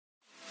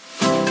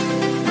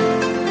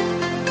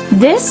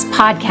This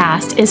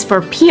podcast is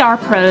for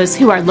PR pros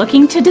who are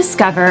looking to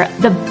discover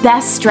the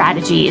best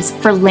strategies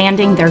for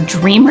landing their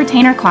dream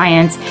retainer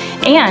clients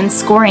and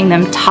scoring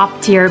them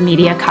top-tier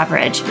media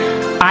coverage.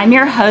 I'm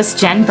your host,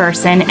 Jen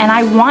Burson, and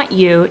I want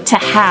you to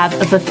have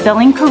a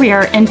fulfilling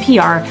career in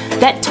PR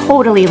that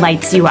totally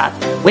lights you up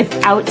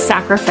without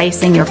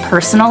sacrificing your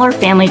personal or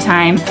family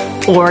time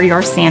or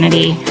your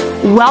sanity.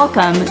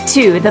 Welcome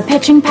to the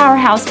Pitching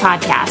Powerhouse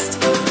Podcast.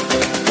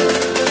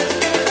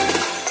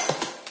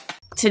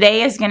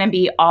 Today is going to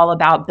be all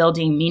about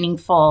building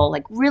meaningful,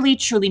 really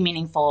truly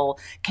meaningful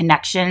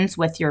connections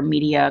with your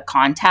media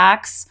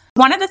contacts.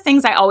 One of the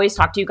things I always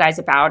talk to you guys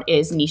about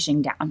is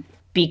niching down,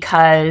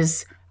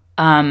 because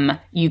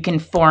you can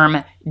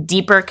form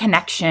deeper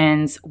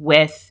connections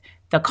with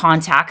the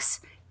contacts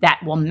that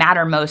will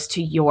matter most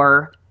to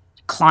your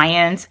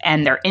clients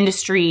and their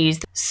industries.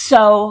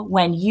 So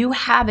when you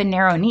have a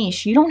narrow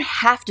niche, you don't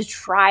have to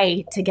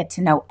try to get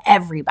to know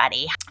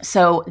everybody.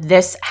 So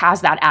this has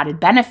that added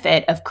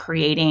benefit of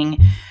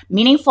creating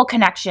meaningful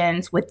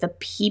connections with the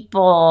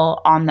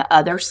people on the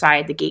other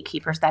side, the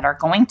gatekeepers that are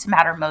going to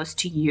matter most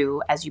to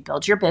you as you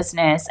build your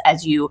business,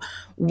 as you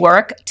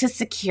work to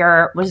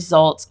secure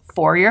results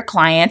for your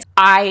clients.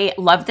 I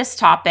love this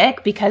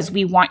topic because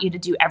we want you to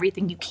do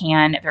everything you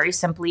can very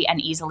simply and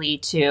easily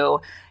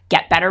to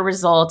get better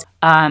results.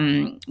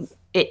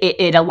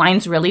 It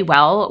aligns really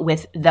well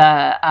with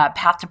the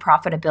path to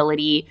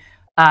profitability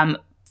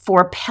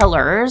 4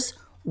 pillars,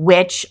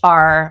 which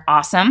are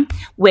awesome,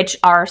 which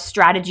are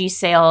strategy,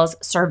 sales,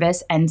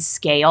 service, and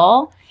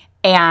scale.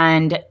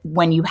 And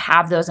when you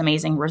have those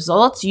amazing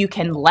results, you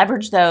can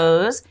leverage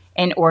those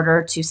in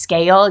order to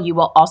scale. You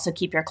will also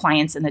keep your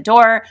clients in the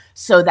door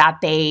so that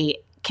they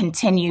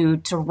continue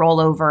to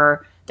roll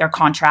over their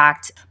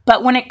contract.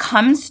 But when it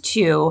comes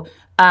to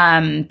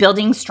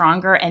building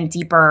stronger and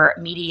deeper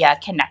media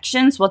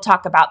connections, we'll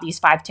talk about these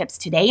 5 tips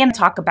today and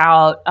talk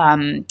about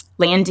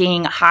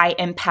landing high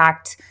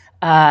impact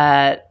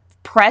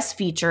press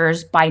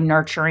features by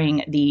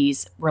nurturing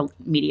these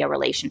media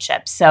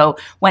relationships. So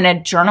when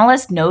a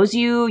journalist knows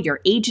you,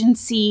 your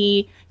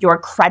agency, your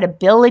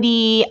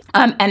credibility,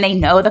 and they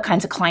know the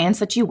kinds of clients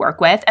that you work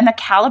with and the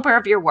caliber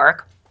of your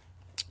work,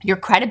 your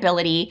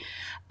credibility,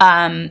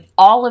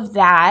 all of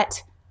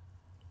that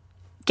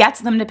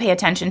gets them to pay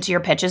attention to your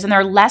pitches, and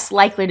they're less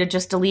likely to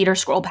just delete or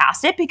scroll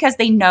past it because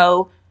they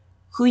know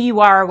who you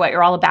are, what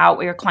you're all about,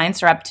 what your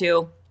clients are up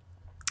to,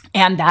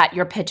 and that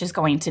your pitch is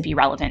going to be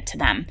relevant to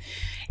them.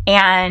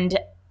 And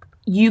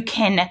you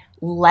can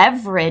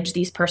leverage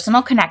these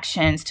personal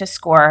connections to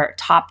score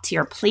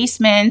top-tier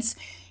placements,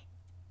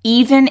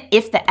 even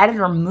if the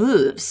editor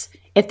moves.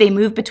 If they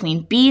move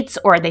between beats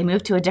or they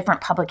move to a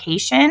different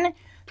publication,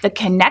 the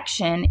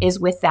connection is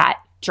with that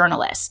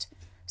journalist.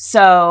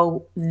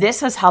 So this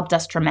has helped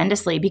us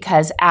tremendously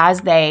because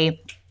as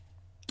they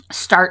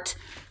start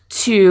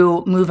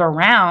to move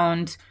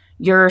around,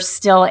 you're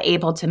still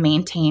able to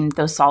maintain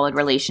those solid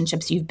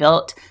relationships you've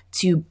built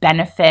to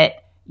benefit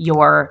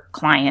your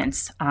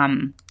clients,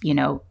 in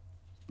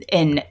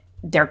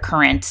their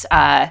current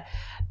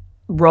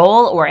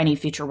role or any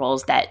future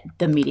roles that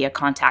the media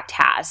contact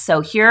has.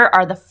 So here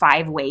are the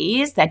 5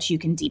 ways that you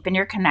can deepen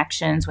your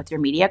connections with your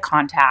media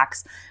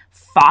contacts,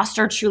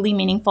 foster truly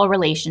meaningful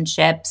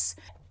relationships.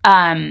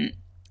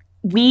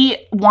 We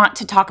want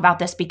to talk about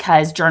this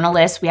because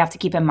journalists, we have to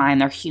keep in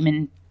mind they're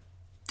human,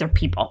 they're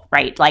people,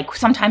 right? Like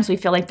sometimes we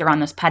feel like they're on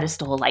this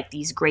pedestal, like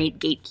these great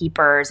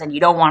gatekeepers, and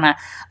you don't want to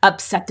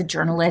upset the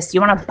journalists.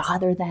 You want to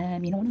bother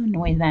them. You don't want to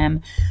annoy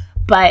them.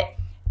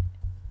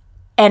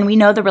 And we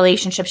know the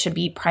relationship should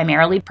be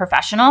primarily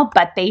professional,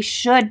 but they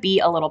should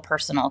be a little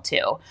personal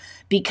too,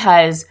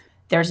 because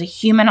there's a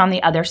human on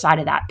the other side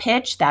of that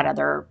pitch, that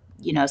other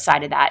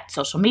side of that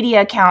social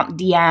media account,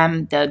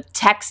 DM, the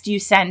text you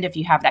send if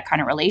you have that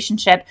kind of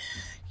relationship.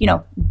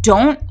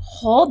 Don't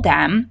hold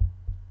them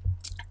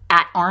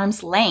at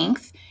arm's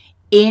length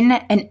in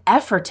an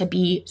effort to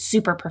be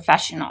super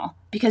professional,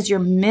 because you're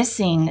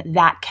missing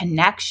that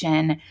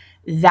connection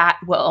that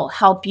will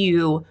help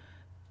you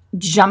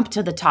jump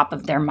to the top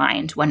of their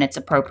mind when it's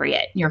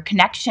appropriate. Your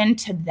connection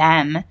to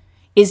them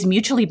is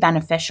mutually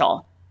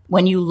beneficial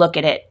when you look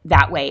at it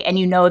that way, and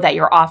you know that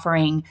you're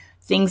offering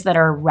things that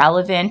are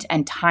relevant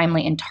and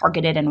timely and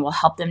targeted and will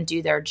help them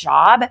do their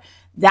job.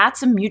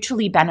 That's a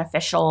mutually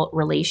beneficial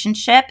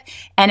relationship,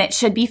 and it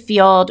should be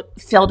filled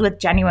with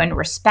genuine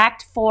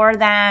respect for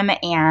them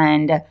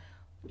and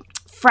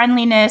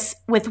friendliness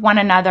with one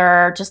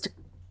another, just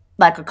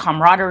like a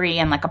camaraderie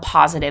and like a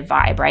positive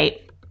vibe,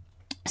 right?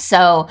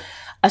 So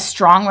a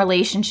strong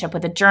relationship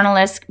with a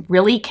journalist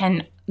really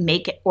can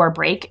make or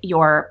break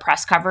your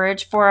press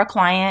coverage for a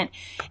client,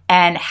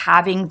 and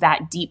having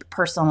that deep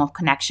personal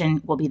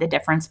connection will be the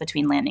difference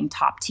between landing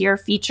top tier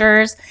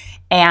features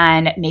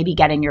and maybe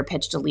getting your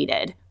pitch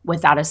deleted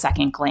without a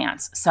second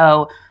glance.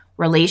 So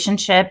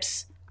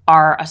relationships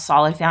are a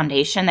solid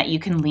foundation that you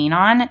can lean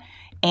on.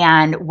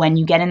 And when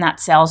you get in that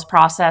sales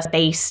process,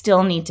 they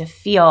still need to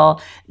feel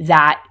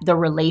that the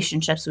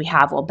relationships we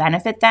have will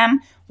benefit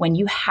them. When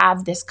you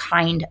have this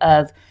kind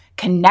of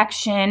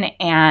connection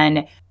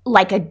and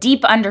like a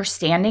deep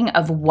understanding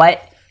of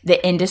what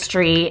the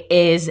industry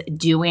is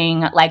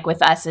doing. Like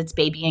with us, it's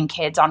baby and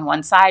kids on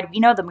one side. We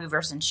know the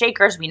movers and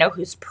shakers. We know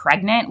who's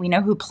pregnant. We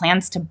know who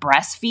plans to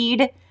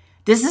breastfeed.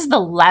 This is the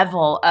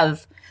level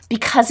of,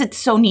 because it's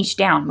so niche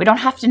down. We don't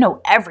have to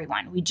know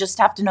everyone. We just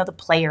have to know the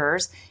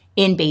players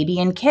in baby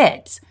and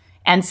kids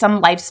and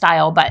some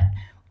lifestyle, but,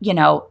 you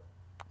know,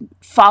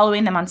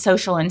 following them on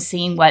social and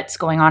seeing what's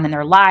going on in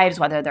their lives,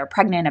 whether they're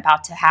pregnant,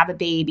 about to have a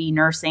baby,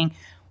 nursing.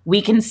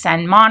 We can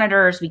send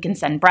monitors, we can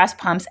send breast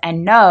pumps,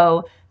 and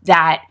know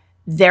that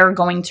they're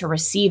going to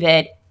receive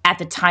it at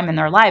the time in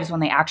their lives when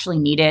they actually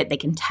need it. They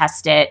can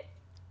test it,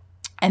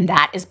 and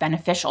that is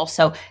beneficial.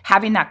 So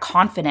having that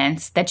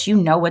confidence that you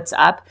know what's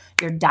up,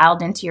 you're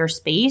dialed into your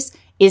space,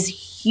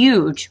 is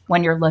huge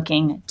when you're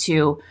looking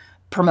to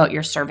promote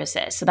your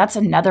services. So that's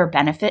another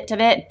benefit of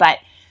it. But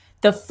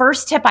the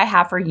first tip I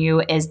have for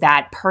you is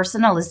that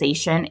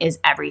personalization is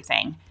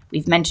everything.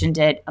 We've mentioned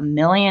it a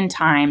million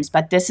times,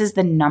 but this is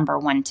the number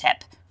one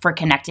tip for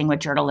connecting with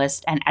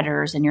journalists and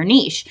editors in your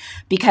niche,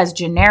 because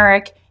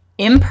generic,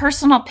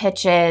 impersonal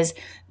pitches,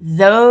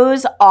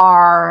 those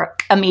are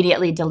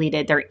immediately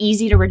deleted. They're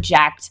easy to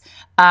reject.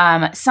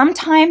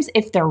 Sometimes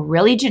if they're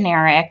really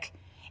generic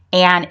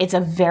and it's a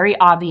very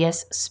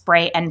obvious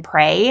spray and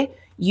pray,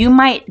 you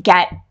might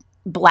get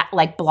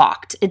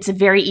blocked. It's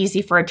very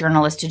easy for a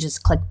journalist to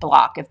just click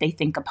block if they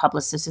think a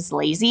publicist is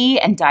lazy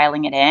and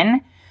dialing it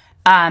in.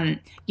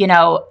 You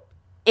know,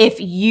 if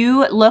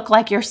you look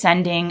like you're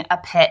sending a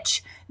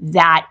pitch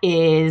that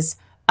is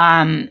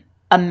a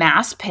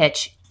mass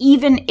pitch,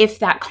 even if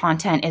that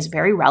content is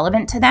very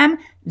relevant to them,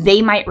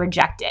 they might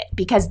reject it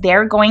because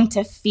they're going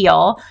to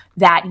feel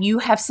that you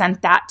have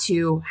sent that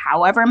to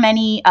however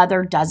many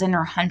other dozen or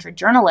 100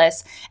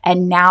 journalists,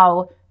 and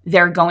now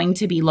they're going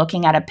to be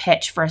looking at a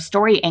pitch for a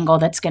story angle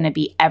that's going to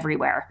be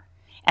everywhere,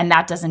 and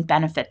that doesn't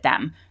benefit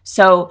them.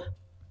 So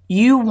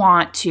you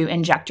want to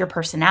inject your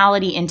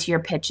personality into your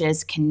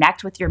pitches,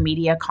 connect with your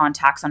media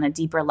contacts on a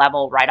deeper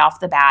level right off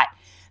the bat.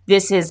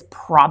 This is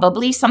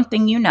probably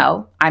something you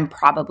know. I'm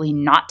probably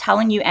not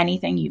telling you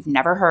anything you've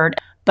never heard,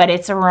 but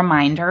it's a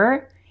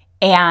reminder,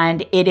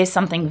 and it is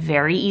something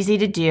very easy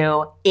to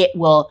do. It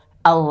will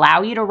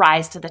allow you to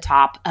rise to the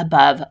top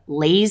above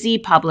lazy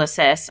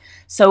publicists.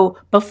 So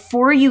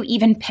before you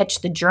even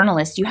pitch the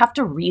journalist, you have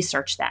to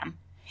research them.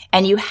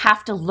 And you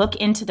have to look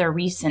into their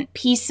recent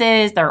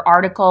pieces, their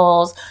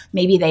articles.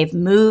 Maybe they've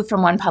moved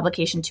from one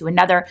publication to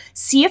another.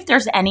 See if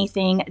there's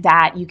anything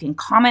that you can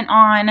comment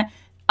on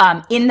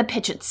in the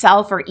pitch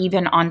itself, or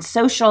even on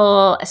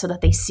social, so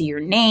that they see your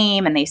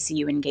name and they see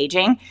you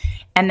engaging.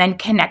 And then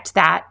connect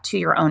that to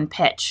your own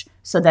pitch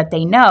so that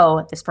they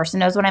know this person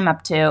knows what I'm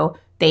up to.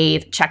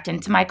 They've checked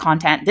into my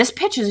content. This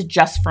pitch is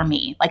just for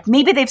me. Like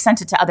maybe they've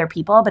sent it to other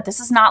people, but this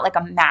is not like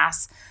a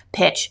mass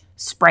pitch,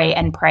 spray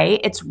and pray.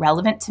 It's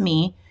relevant to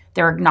me.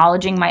 They're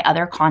acknowledging my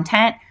other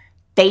content.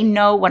 They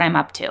know what I'm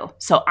up to,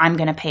 so I'm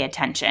going to pay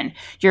attention.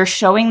 You're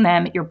showing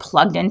them you're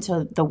plugged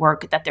into the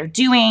work that they're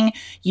doing.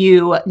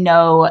 You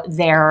know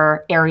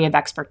their area of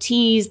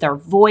expertise, their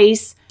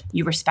voice.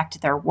 You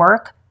respect their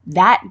work.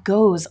 That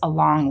goes a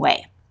long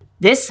way.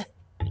 This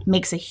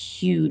makes a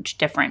huge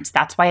difference.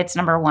 That's why it's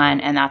number one,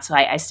 and that's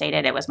why I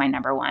stated it was my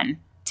number one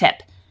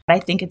tip. But I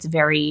think it's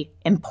very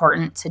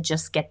important to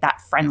just get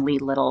that friendly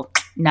little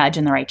nudge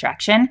in the right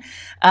direction.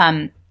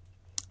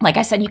 Like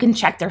I said, you can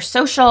check their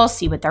social,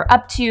 see what they're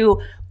up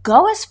to,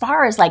 go as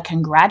far as like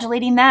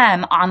congratulating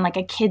them on like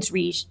a kid's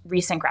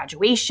recent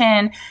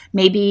graduation.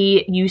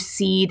 Maybe you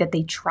see that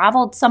they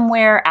traveled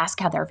somewhere, ask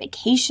how their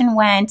vacation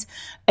went.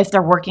 If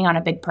they're working on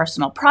a big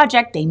personal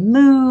project, they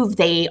move,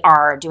 they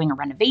are doing a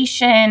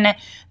renovation,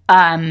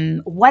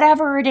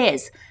 whatever it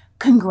is,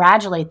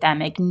 congratulate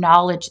them,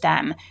 acknowledge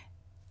them.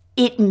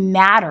 It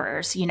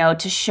matters, you know,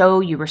 to show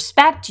you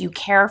respect, you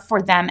care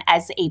for them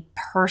as a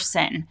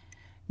person,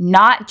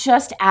 not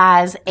just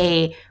as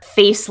a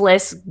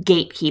faceless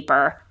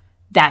gatekeeper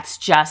that's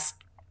just,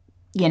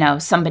 you know,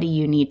 somebody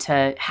you need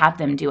to have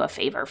them do a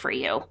favor for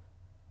you.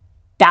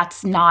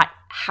 That's not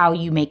how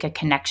you make a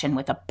connection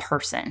with a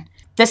person.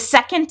 The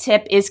second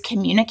tip is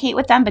communicate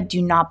with them, but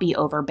do not be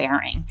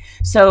overbearing.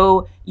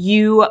 So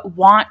you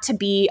want to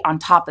be on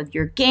top of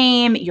your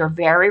game. You're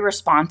very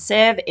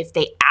responsive. If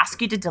they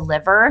ask you to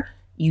deliver,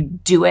 you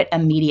do it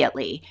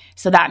immediately.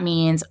 So that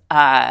means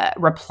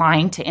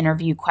replying to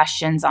interview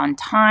questions on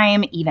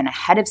time, even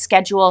ahead of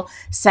schedule,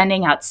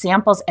 sending out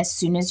samples as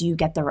soon as you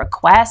get the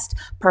request,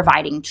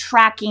 providing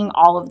tracking,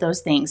 all of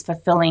those things,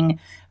 fulfilling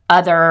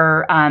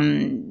other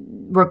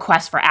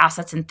requests for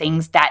assets and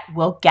things that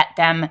will get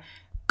them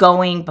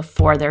going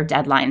before their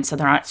deadline. So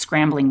they're not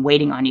scrambling,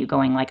 waiting on you,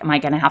 going like, am I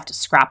going to have to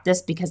scrap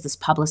this because this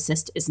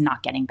publicist is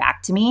not getting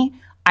back to me?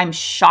 I'm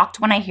shocked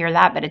when I hear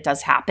that, but it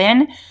does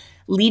happen.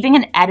 Leaving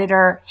an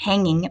editor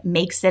hanging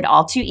makes it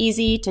all too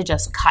easy to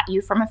just cut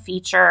you from a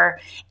feature.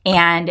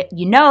 And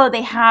you know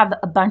they have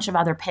a bunch of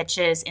other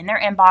pitches in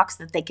their inbox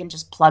that they can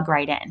just plug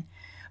right in.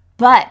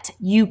 But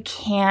you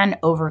can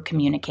over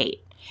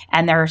communicate.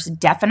 And there's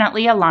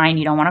definitely a line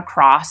you don't want to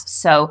cross.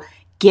 So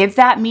Give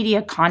that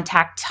media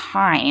contact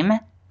time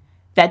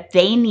that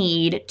they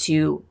need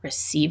to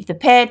receive the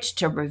pitch,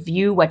 to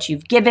review what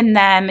you've given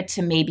them,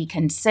 to maybe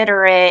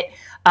consider it.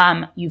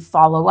 You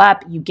follow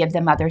up, you give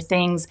them other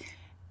things.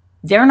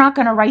 They're not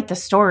going to write the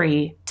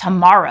story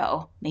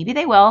tomorrow. Maybe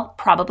they will,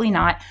 probably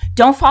not.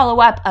 Don't follow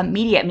up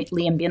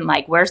immediately and being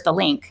like, where's the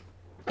link?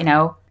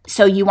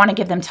 So you want to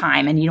give them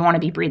time, and you don't want to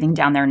be breathing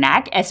down their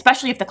neck,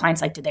 especially if the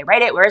client's like, did they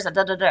write it? Where's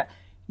it?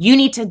 You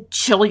need to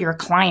chill your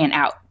client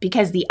out,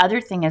 because the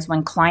other thing is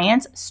when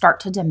clients start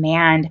to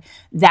demand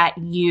that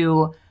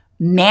you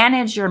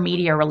manage your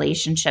media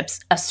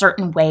relationships a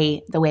certain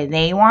way, the way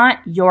they want,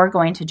 you're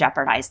going to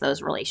jeopardize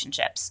those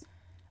relationships.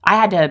 I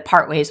had to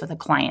part ways with a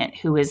client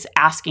who was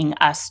asking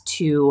us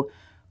to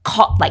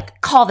call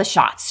the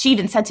shots. She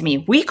even said to me,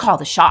 we call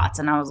the shots.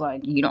 And I was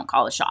like, you don't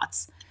call the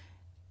shots.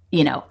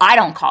 I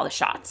don't call the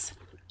shots.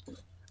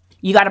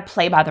 You got to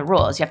play by the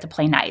rules. You have to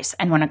play nice.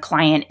 And when a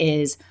client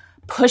is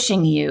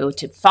pushing you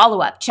to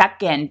follow up,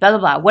 check in, blah, blah,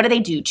 blah, what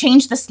do?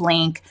 Change this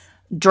link,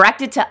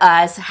 direct it to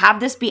us, have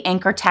this be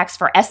anchor text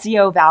for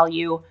SEO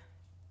value.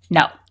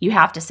 No, you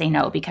have to say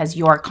no, because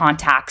your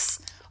contacts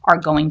are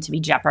going to be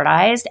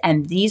jeopardized.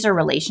 And these are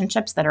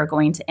relationships that are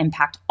going to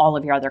impact all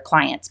of your other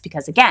clients,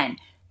 because again,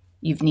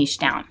 you've niched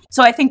down.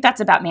 So I think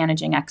that's about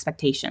managing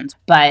expectations,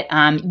 but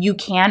you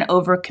can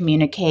over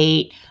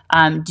communicate.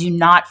 Do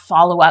not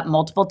follow up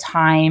multiple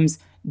times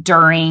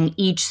during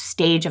each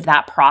stage of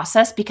that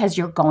process, because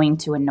you're going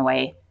to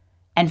annoy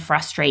and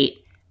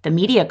frustrate the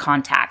media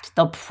contact.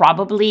 They'll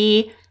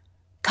probably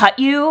cut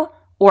you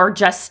or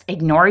just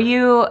ignore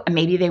you.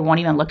 Maybe they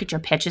won't even look at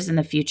your pitches in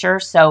the future.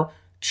 So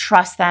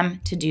trust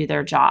them to do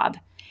their job,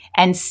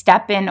 and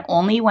step in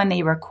only when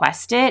they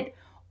request it,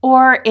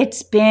 or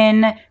it's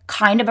been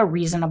kind of a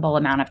reasonable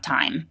amount of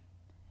time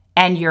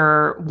and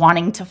you're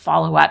wanting to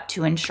follow up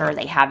to ensure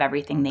they have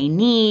everything they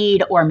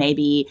need, or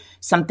maybe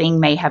something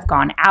may have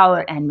gone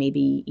out and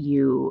maybe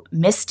you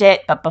missed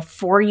it. But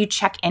before you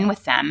check in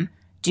with them,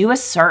 do a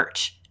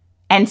search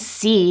and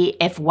see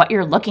if what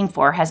you're looking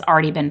for has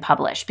already been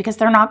published, because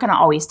they're not going to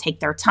always take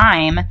their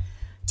time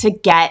to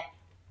get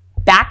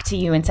back to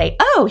you and say,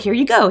 oh, here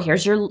you go.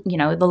 Here's your,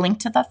 the link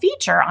to the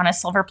feature on a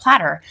silver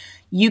platter.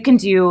 You can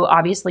do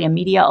obviously a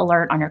media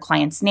alert on your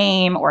client's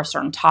name or a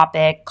certain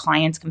topic,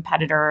 client's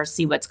competitors,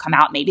 see what's come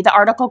out. Maybe the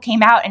article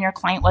came out and your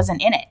client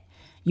wasn't in it.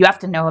 You have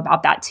to know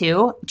about that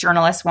too.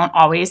 Journalists won't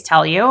always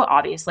tell you,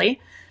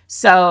 obviously.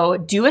 So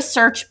do a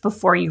search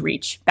before you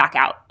reach back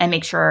out, and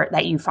make sure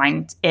that you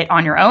find it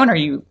on your own or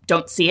you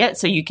don't see it,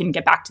 so you can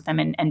get back to them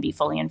and be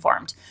fully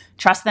informed.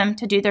 Trust them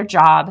to do their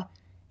job,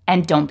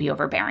 and don't be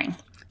overbearing.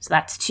 So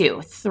that's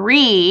 2.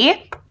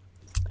 3,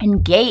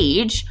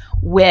 engage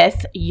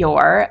with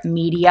your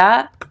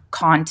media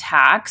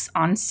contacts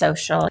on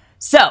social.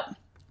 So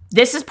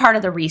this is part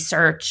of the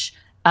research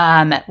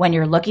when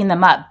you're looking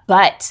them up.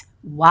 But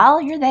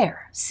while you're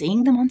there,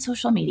 seeing them on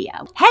social media,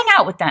 hang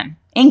out with them,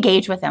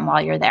 engage with them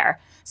while you're there.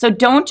 So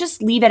don't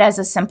just leave it as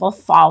a simple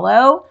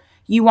follow.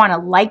 You want to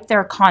like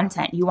their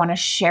content. You want to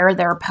share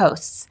their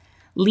posts.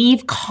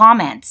 Leave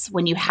comments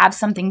when you have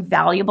something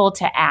valuable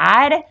to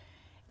add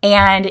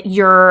and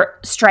you're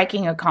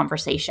striking a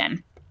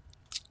conversation.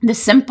 The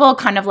simple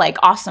kind of like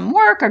awesome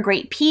work or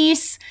great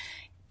piece,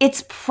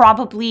 it's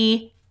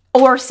probably,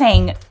 or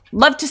saying,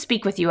 love to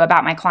speak with you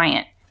about my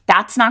client.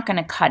 That's not going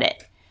to cut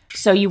it.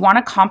 So you want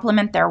to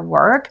compliment their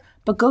work,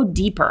 but go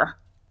deeper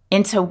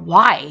into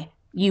why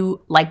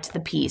you liked the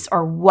piece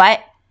or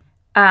what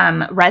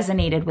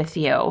resonated with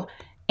you.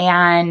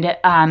 And,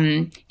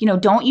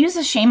 don't use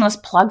a shameless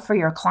plug for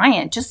your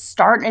client. Just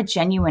start a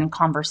genuine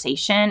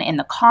conversation in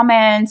the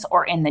comments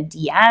or in the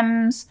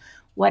DMs,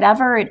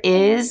 whatever it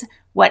is,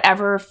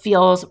 whatever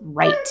feels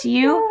right to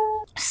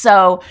you.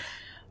 So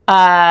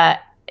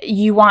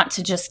you want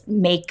to just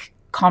make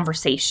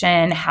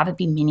conversation, have it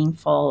be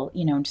meaningful,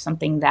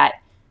 something that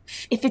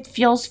if it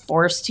feels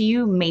forced to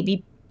you,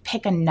 maybe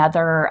pick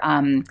another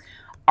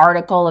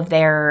article of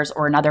theirs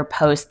or another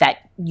post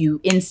that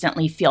you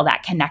instantly feel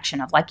that connection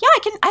of like, yeah,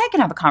 I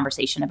can have a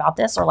conversation about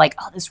this, or like,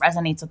 oh, this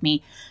resonates with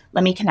me.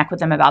 Let me connect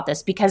with them about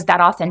this, because that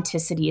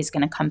authenticity is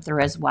going to come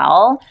through as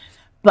well.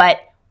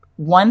 But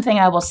one thing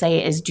I will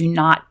say is do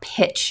not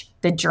pitch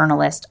the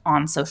journalist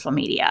on social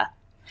media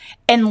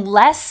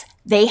unless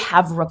they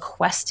have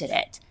requested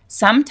it.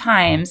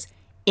 Sometimes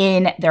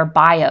in their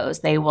bios,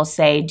 they will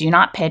say, do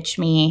not pitch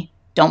me,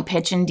 don't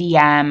pitch in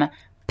DM,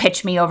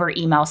 pitch me over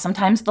email.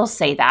 Sometimes they'll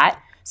say that.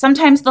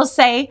 Sometimes they'll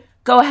say,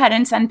 go ahead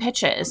and send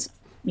pitches,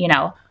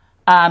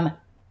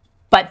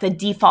 but the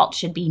default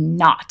should be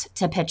not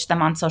to pitch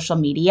them on social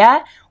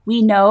media.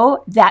 We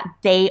know that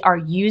they are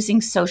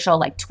using social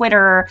like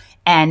Twitter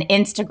and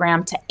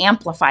Instagram to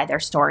amplify their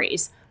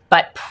stories,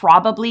 but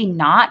probably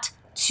not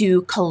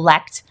to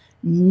collect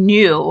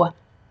new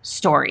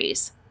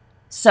stories.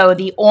 So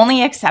the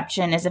only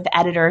exception is if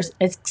editors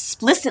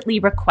explicitly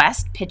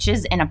request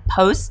pitches in a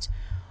post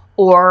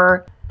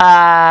or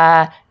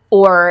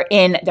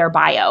in their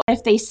bio.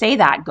 If they say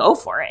that, go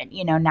for it.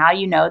 Now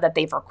you know that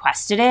they've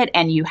requested it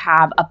and you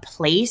have a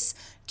place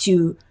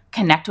to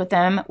connect with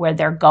them where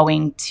they're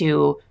going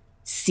to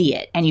see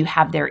it and you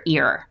have their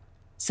ear.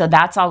 So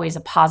that's always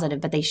a positive,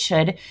 but they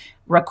should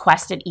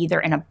request it either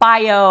in a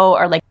bio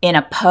or like in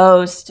a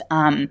post.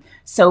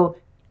 So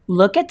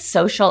look at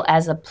social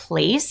as a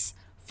place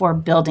for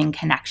building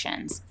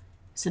connections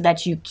so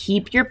that you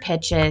keep your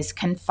pitches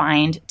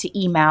confined to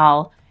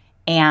email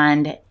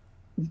and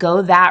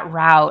go that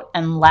route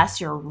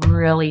unless you're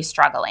really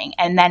struggling.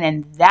 And then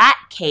in that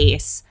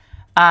case,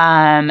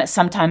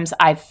 sometimes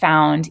I've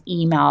found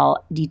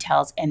email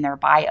details in their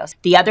bios.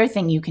 The other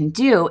thing you can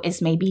do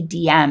is maybe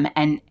DM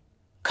and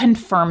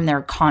confirm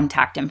their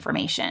contact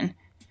information,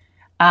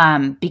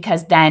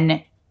 because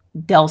then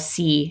they'll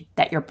see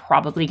that you're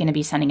probably going to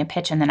be sending a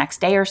pitch in the next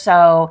day or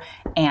so,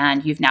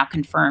 and you've now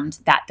confirmed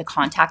that the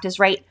contact is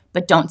right,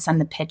 but don't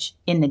send the pitch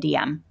in the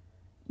DM.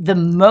 The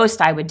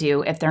most I would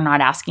do if they're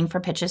not asking for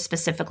pitches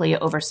specifically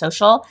over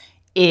social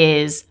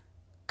is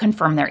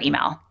confirm their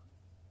email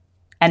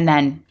and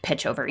then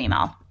pitch over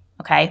email.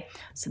 Okay,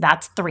 so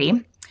that's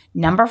 3.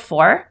 Number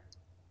 4,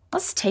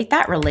 let's take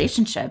that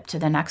relationship to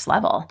the next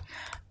level.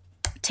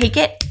 Take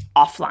it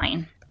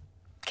offline.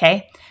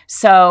 Okay,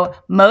 so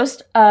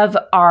most of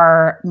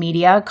our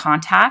media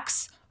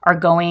contacts are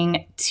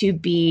going to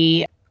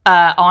be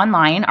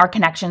online. Our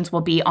connections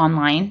will be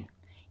online.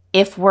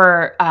 If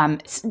we're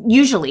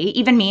usually,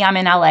 even me, I'm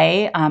in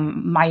LA,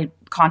 my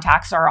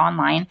contacts are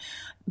online.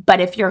 But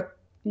if you're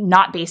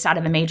not based out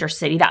of a major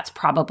city, that's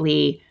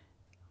probably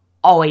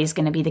always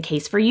going to be the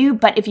case for you.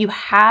 But if you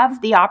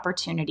have the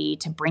opportunity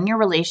to bring your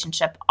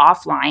relationship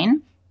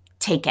offline,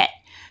 take it.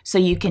 So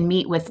you can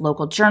meet with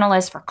local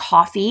journalists for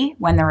coffee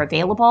when they're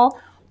available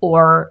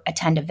or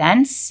attend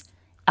events.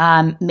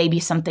 Maybe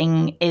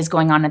something is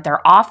going on at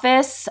their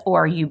office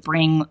or you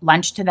bring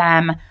lunch to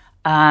them,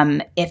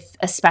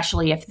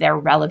 especially if they're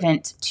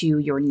relevant to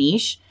your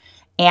niche.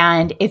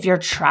 And if you're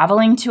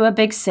traveling to a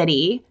big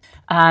city,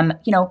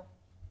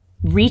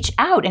 reach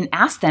out and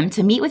ask them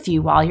to meet with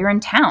you while you're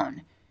in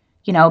town,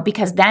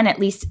 because then at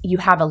least you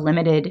have a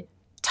limited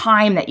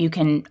time that you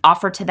can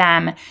offer to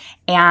them,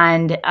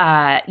 and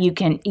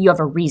you have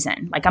a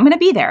reason. Like, I'm going to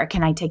be there.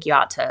 Can I take you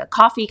out to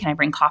coffee? Can I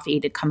bring coffee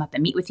to come up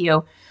and meet with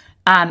you?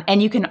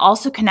 And you can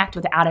also connect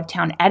with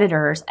out-of-town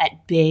editors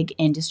at big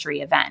industry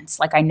events.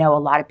 Like, I know a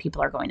lot of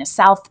people are going to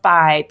South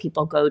by,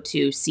 people go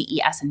to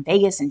CES in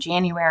Vegas in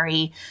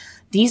January.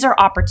 These are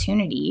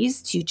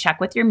opportunities to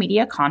check with your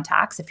media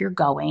contacts if you're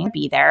going to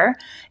be there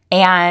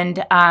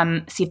and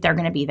see if they're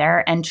going to be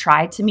there and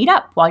try to meet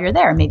up while you're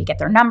there. Maybe get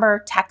their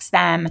number, text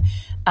them,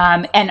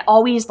 and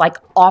always like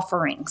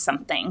offering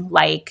something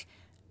like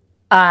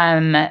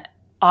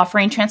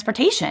offering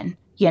transportation,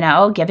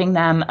 giving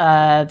them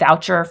a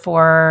voucher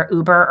for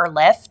Uber or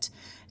Lyft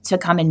to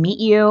come and meet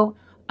you,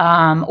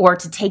 or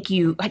to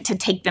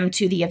take them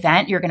to the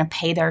event. You're going to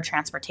pay their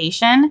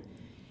transportation.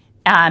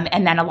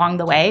 And then along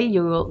the way,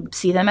 you'll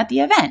see them at the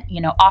event,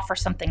 offer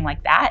something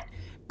like that.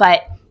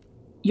 But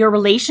your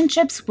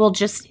relationships will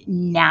just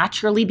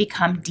naturally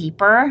become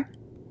deeper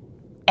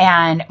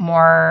and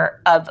more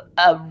of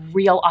a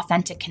real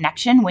authentic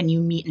connection when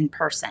you meet in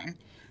person.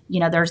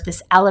 There's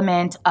this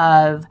element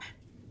of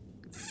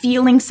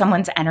feeling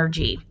someone's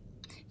energy,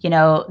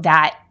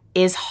 that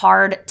is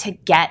hard to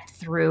get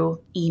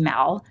through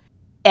email.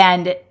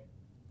 And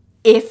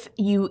if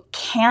you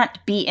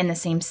can't be in the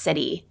same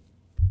city,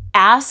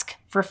 ask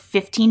for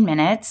 15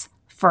 minutes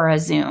for a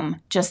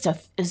Zoom, just a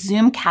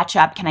Zoom catch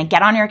up. Can I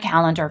get on your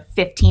calendar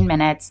 15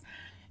 minutes?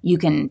 You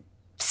can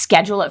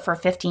schedule it for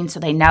 15 so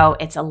they know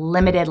it's a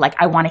limited, like,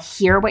 I want to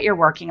hear what you're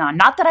working on.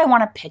 Not that I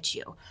want to pitch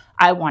you.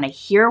 I want to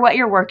hear what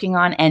you're working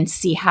on and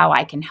see how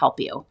I can help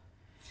you.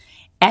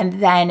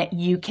 And then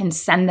you can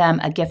send them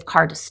a gift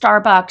card to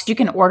Starbucks. You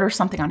can order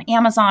something on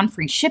Amazon,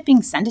 free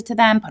shipping, send it to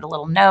them, put a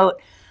little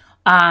note.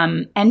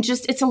 And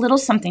just, it's a little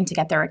something to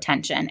get their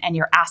attention, and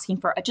you're asking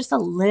for just a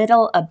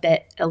little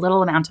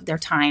amount of their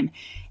time.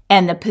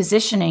 And the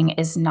positioning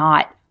is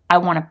not, I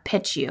want to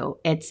pitch you.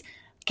 It's,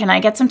 can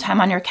I get some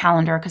time on your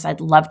calendar? Because I'd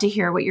love to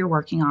hear what you're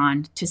working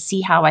on, to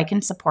see how I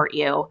can support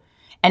you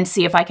and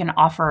see if I can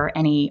offer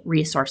any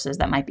resources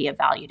that might be of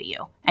value to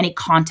you, any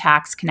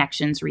contacts,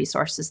 connections,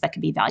 resources that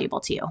could be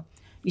valuable to you.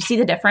 You see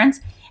the difference?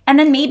 And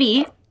then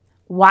maybe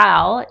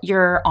while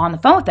you're on the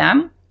phone with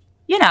them,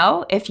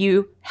 if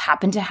you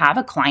happen to have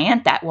a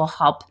client that will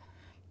help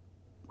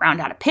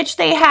round out a pitch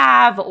they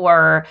have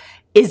or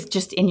is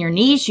just in your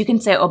niche, you can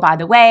say, oh, by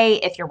the way,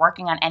 if you're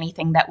working on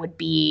anything that would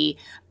be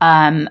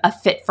a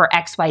fit for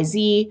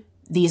XYZ,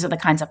 these are the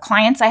kinds of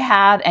clients I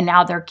have, and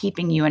now they're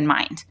keeping you in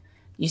mind.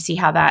 You see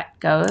how that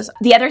goes?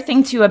 The other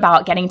thing too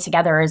about getting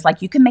together is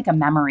like you can make a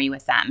memory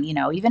with them,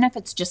 even if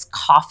it's just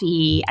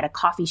coffee at a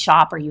coffee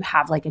shop or you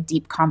have like a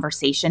deep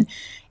conversation.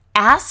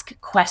 Ask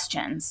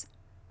questions,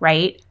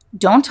 right?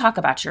 Don't talk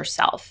about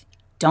yourself.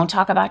 Don't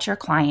talk about your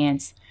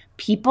clients.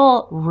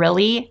 People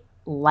really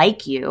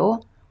like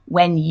you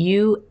when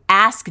you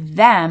ask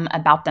them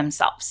about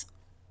themselves.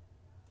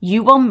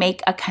 You will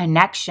make a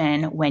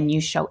connection when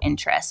you show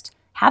interest.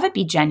 have it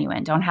be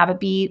genuine. Don't have it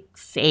be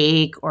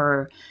fake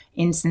or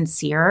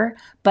insincere,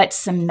 but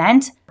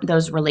cement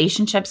those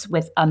relationships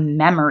with a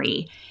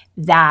memory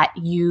that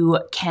you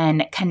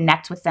can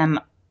connect with them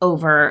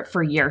over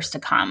for years to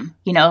come.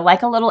 You know,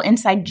 like a little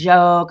inside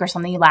joke or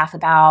something you laugh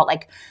about,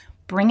 like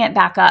bring it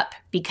back up,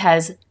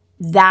 because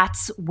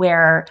that's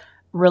where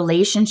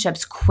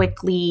relationships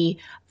quickly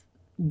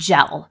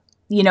gel.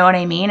 You know what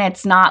I mean?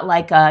 It's not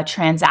like a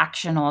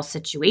transactional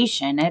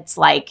situation. It's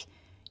like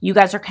you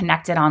guys are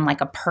connected on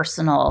like a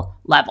personal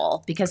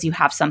level because you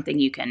have something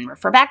you can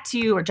refer back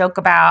to or joke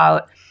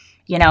about.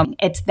 You know,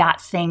 it's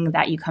that thing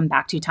that you come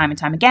back to time and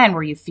time again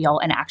where you feel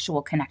an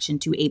actual connection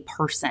to a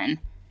person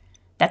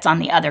that's on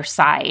the other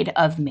side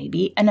of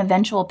maybe an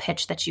eventual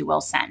pitch that you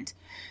will send.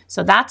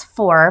 So that's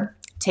 4,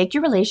 take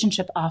your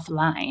relationship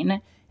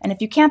offline. And if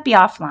you can't be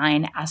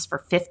offline, ask for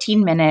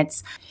 15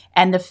 minutes.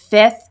 And the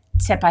 5th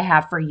tip I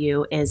have for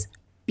you is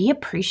be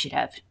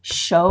appreciative.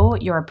 Show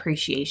your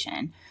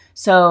appreciation.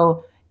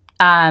 So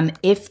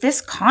if this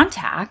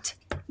contact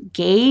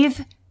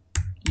gave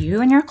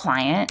you and your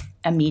client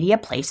a media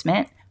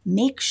placement,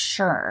 make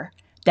sure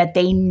that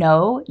they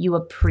know you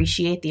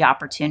appreciate the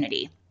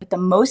opportunity. But the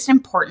most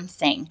important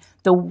thing,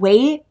 the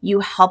way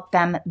you help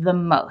them the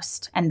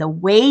most and the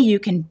way you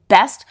can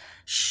best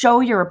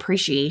show your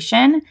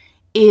appreciation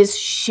is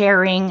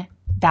sharing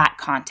that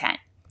content.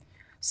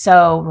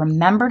 So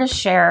remember to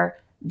share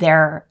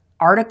their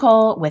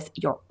article with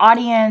your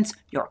audience,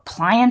 your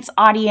client's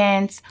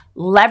audience.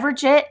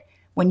 Leverage it.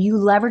 When you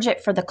leverage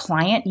it for the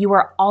client, you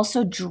are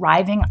also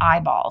driving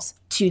eyeballs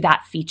to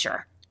that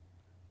feature.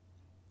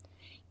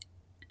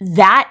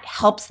 That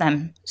helps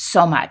them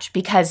so much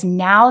because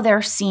now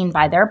they're seen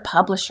by their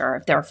publisher.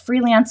 If they're a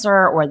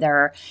freelancer or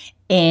they're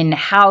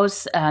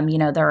in-house,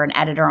 they're an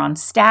editor on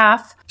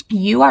staff,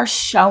 you are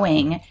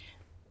showing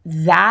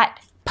that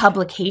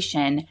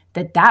publication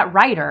that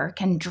writer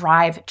can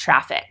drive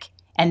traffic.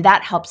 And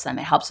that helps them.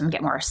 It helps them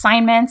get more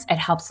assignments. It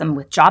helps them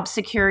with job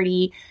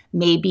security.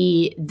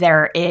 Maybe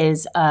there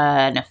is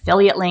an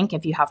affiliate link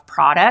if you have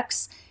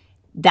products.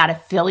 That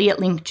affiliate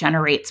link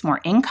generates more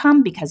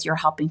income because you're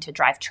helping to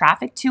drive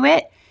traffic to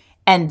it.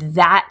 And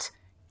that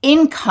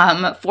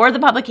income for the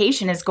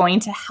publication is going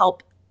to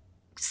help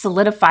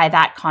solidify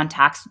that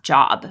contact's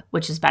job,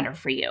 which is better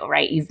for you,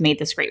 right? You've made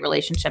this great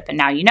relationship and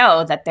now you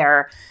know that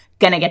they're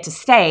going to get to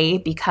stay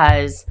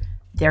because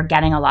they're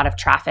getting a lot of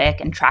traffic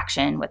and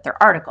traction with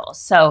their articles.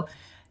 So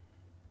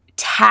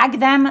tag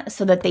them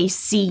so that they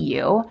see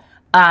you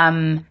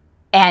and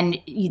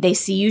they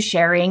see you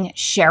sharing.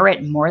 Share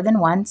it more than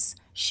once.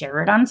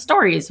 Share it on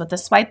stories with a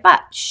swipe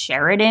up.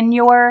 Share it in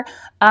your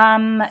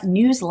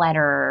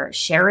newsletter.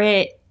 Share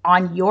it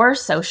on your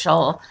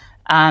social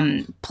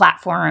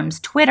platforms,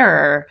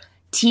 Twitter.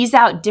 Tease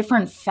out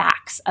different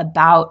facts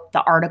about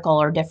the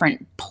article or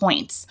different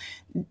points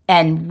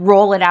and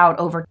roll it out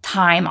over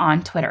time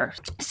on Twitter.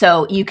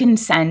 So you can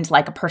send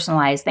like a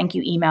personalized thank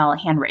you email, a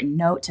handwritten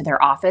note to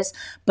their office.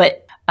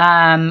 But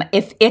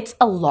if it's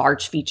a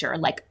large feature,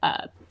 like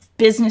a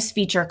business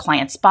feature,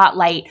 client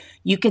spotlight,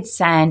 you could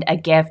send a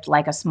gift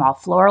like a small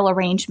floral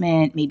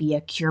arrangement, maybe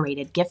a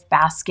curated gift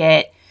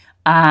basket,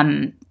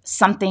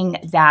 something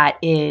that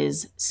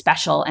is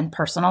special and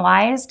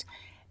personalized.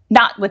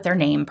 Not with their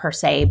name per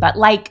se, but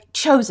like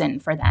chosen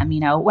for them.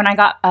 You know, when I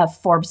got a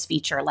Forbes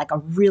feature, like a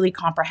really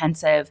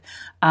comprehensive,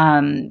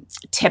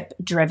 tip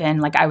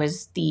driven, like I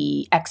was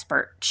the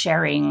expert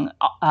sharing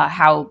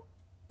how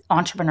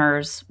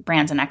entrepreneurs,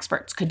 brands, and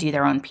experts could do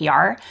their own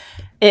PR.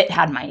 It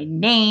had my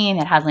name,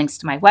 it had links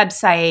to my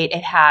website,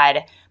 it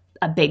had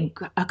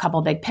a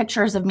couple big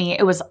pictures of me.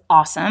 It was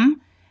awesome.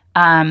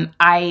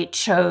 I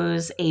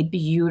chose a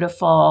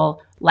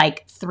beautiful,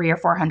 like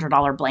 $300 or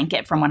 $400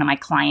 blanket from one of my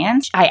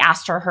clients. I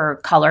asked her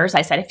colors.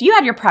 I said, if you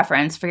had your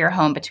preference for your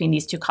home between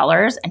these 2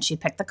 colors, and she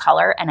picked the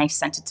color and I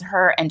sent it to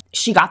her and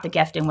she got the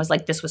gift and was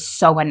like, this was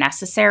so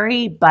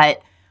unnecessary,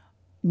 but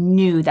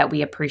knew that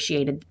we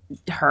appreciated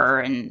her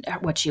and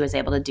what she was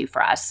able to do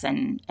for us.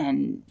 And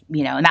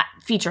that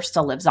feature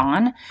still lives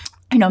on.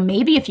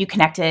 Maybe if you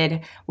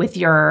connected with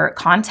your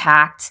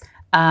contact,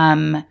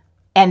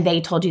 and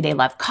they told you they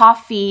love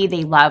coffee,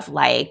 they love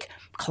like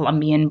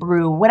Colombian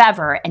brew,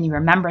 whatever, and you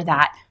remember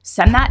that,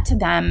 send that to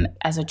them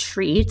as a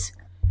treat,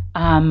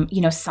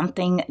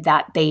 something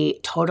that they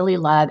totally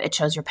love. It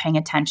shows you're paying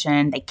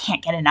attention. They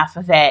can't get enough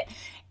of it.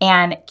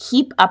 And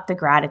keep up the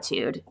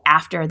gratitude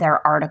after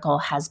their article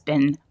has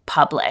been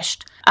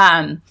published.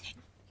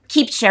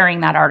 Keep sharing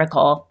that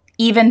article,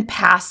 even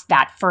past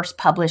that first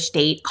published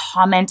date.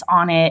 Comment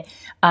on it.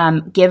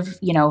 Give,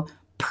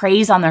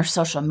 praise on their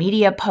social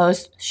media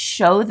posts.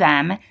 Show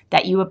them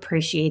that you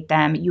appreciate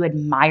them, you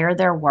admire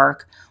their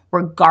work,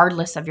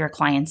 regardless of your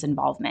client's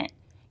involvement.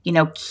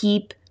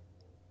 Keep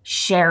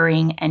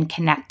sharing and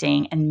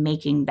connecting and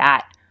making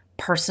that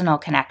personal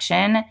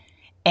connection,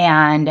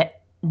 and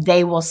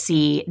they will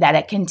see that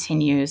it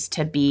continues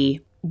to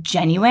be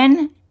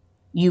genuine.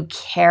 You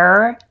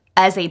care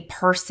as a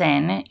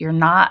person. You're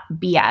not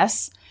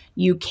BS.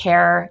 You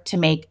care to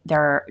make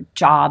their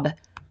job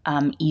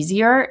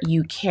easier.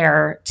 You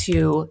care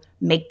to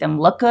make them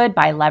look good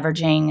by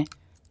leveraging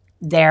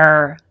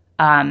their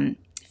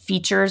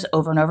features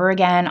over and over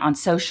again on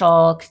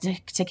social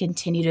to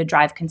continue to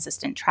drive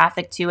consistent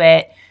traffic to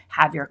it,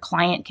 have your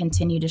client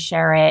continue to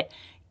share it.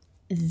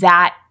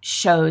 That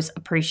shows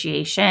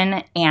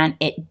appreciation and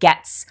it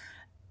gets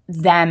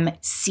them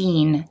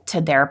seen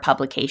to their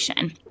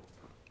publication.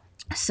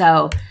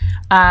 So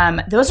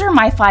those are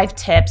my 5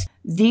 tips.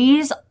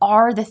 These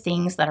are the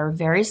things that are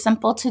very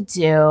simple to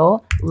do.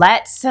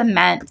 Let's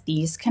cement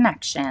these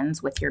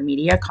connections with your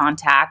media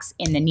contacts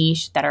in the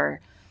niche that are,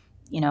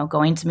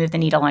 going to move the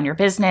needle on your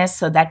business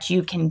so that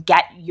you can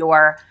get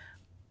your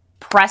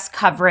press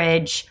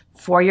coverage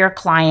for your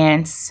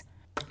clients.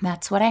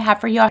 That's what I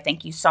have for you.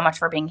 Thank you so much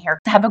for being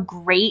here. Have a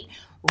great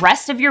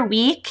rest of your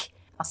week.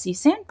 I'll see you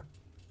soon.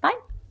 Bye.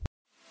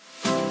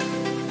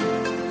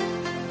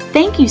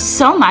 Thank you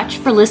so much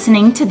for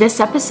listening to this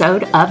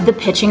episode of the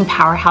Pitching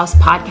Powerhouse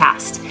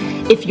podcast.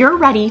 If you're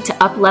ready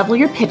to up-level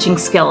your pitching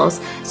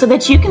skills so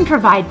that you can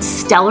provide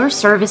stellar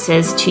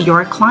services to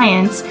your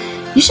clients,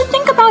 you should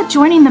think about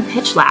joining the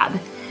Pitch Lab.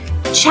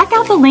 Check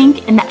out the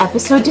link in the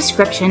episode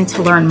description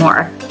to learn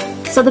more.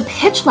 So the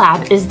Pitch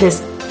Lab is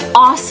this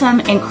awesome,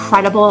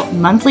 incredible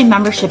monthly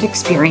membership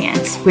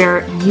experience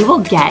where you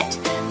will get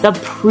the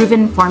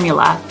proven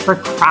formula for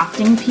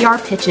crafting PR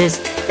pitches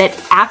that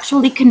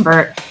actually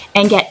convert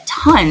and get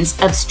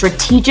tons of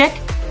strategic,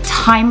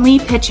 timely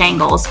pitch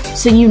angles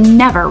so you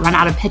never run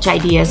out of pitch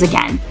ideas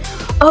again.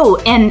 Oh,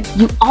 and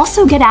you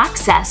also get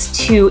access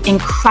to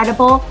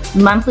incredible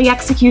monthly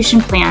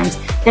execution plans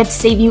that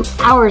save you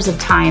hours of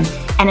time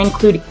and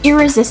include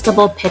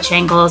irresistible pitch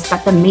angles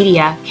that the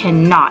media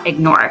cannot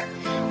ignore.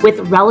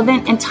 With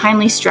relevant and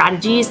timely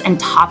strategies and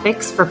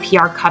topics for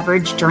PR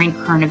coverage during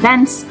current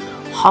events,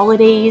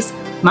 holidays,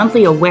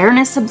 monthly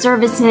awareness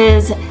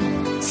observances,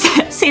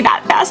 say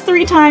that fast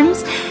 3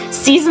 times,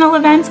 seasonal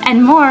events,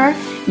 and more,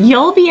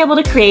 you'll be able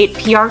to create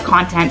PR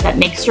content that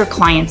makes your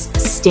clients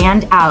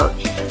stand out,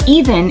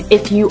 even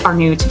if you are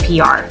new to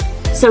PR.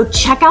 So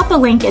check out the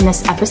link in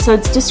this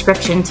episode's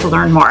description to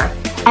learn more.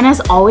 And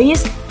as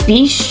always,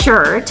 be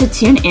sure to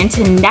tune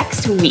into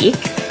next week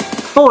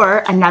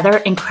for another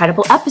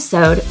incredible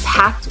episode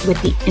packed with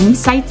the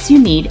insights you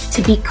need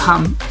to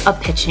become a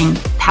pitching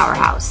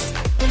powerhouse.